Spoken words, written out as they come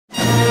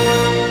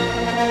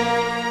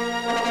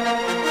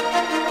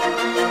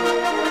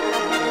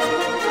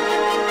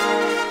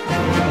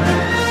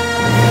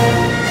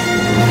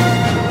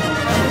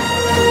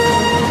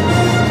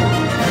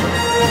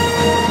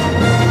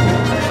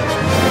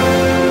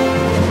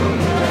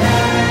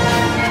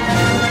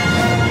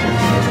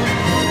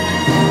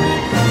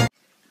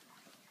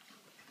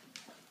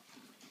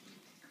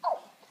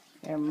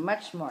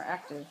much more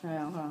active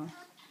now,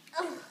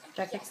 huh?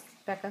 Becca, yes.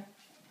 Becca,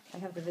 I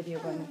have the video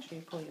going. Make sure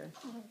you pull your...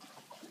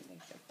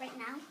 Right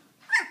now?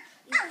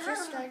 You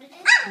just started it?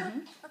 Mm-hmm.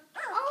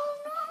 Oh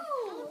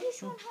no!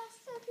 This one has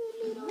such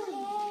a little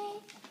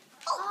head.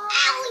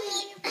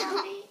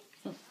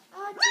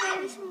 Oh,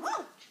 there's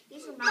one.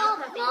 These are my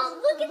puppies. Mom,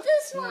 look at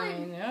this one. I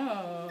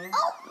know.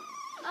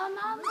 Oh,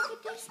 Mom, look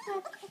at this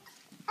puppy.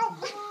 Oh,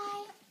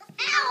 Hi.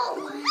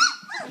 Ow!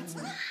 It's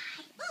mine.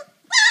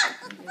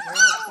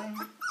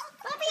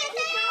 Puppy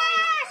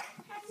attack!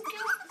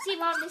 See,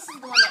 Mom, this is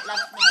the one that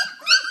loves me.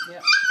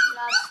 Yep.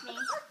 Loves me.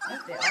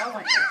 Yep, they all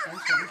want your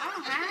attention.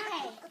 Oh,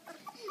 hi.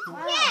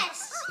 Wow. Yes!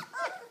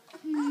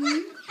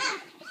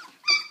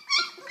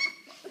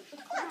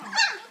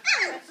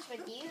 That's for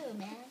you,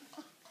 man.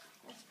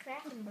 What's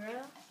cracking, bro?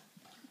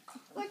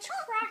 What's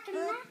cracking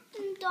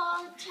that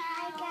dog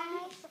Hi, time?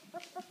 guys.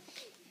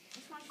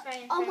 This one's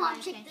right in Oh, front of Mom, my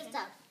check attention. this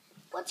out.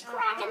 What's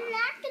cracking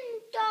that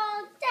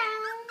dog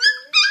down?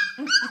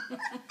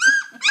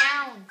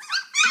 Pounds.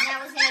 And that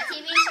was in a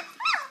TV?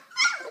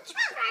 What's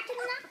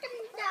cracking that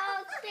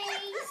dog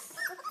face?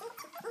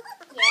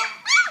 Yeah.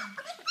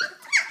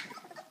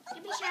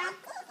 Give me some.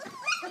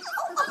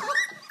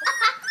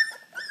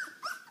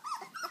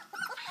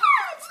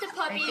 It's the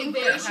puppy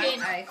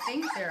invasion. I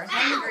think they're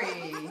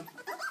hungry.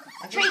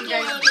 I think Drink you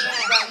guys, it.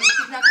 well,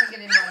 she's not going to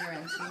get in on your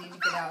end, so you need to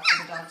get out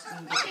so the dogs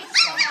can get Okay, it.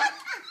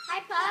 hi,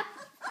 pup.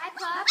 Hi,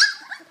 pup.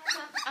 Hi,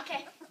 pup.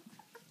 Okay.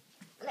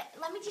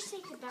 Let me just say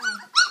goodbye.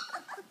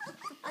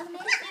 I miss you,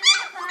 pup.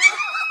 I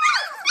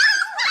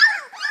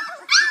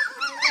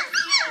miss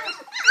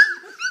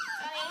you.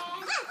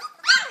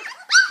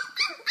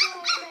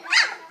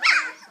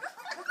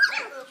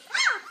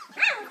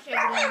 Oh,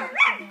 yeah?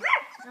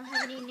 I don't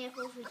have any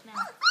nipples with mouth.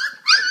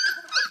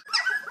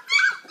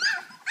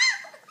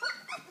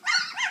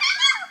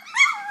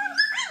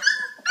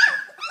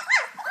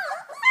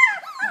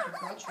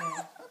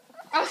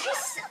 Oh,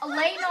 she's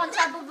laying on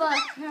top of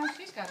a... No,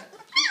 she's got it.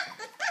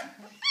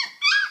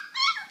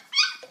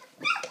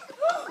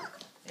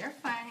 They're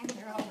fine.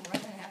 They're all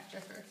running after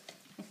her.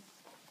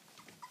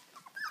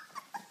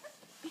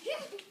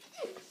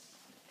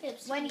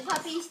 When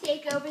puppies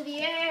take over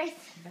the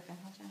earth. Becca,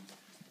 hold on.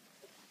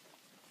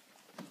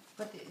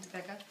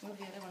 Becca, move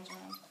the other ones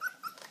around.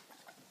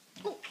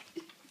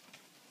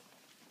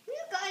 You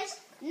guys,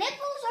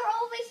 nipples are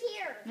over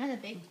here. None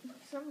of the big...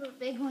 Some of the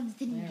big ones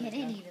didn't There get we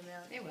go. any of the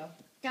milk. They will.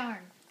 Darn.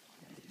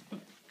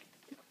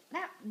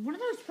 That one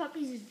of those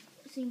puppies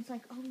seems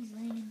like always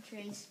laying in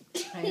trays.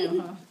 I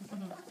know,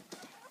 huh?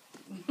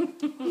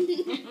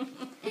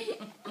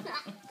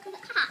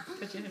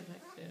 Put your head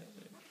back there.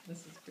 This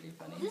is pretty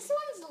funny. This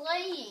one's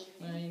laying.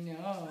 I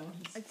know.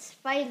 In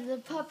spite of the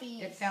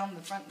puppy. It found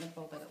the front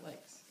nipple that it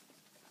likes.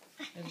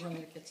 There's one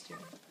that it gets to.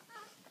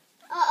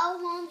 Uh-oh,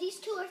 Mom, these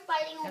two are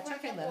fighting over That's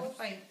okay, let them nipples.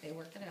 fight. They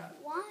work it out.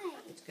 Why?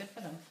 It's good for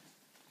them.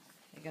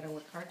 They gotta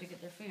work hard to get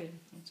their food.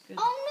 It's good.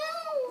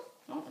 Oh,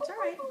 Oh, it's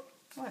alright.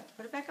 What?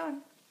 Put it back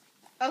on.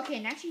 Okay,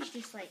 now she's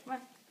just like... Come on.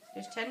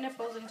 There's 10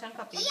 nipples and 10 no.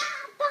 puppies. Yeah,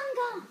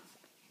 bunga.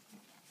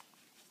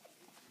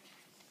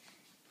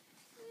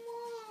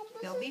 Mom,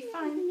 this They'll be is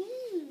fine.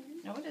 mean.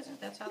 No, it isn't.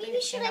 That's how Maybe they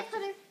should they I have put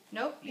to. her?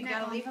 Nope, you Not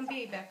gotta on. leave them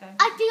be, Becca.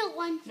 I feel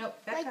one. Nope,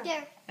 Becca. Right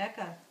there.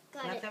 Becca.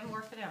 Got Let it. them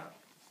work it out.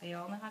 They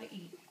all know how to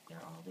eat. They're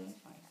all doing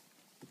fine.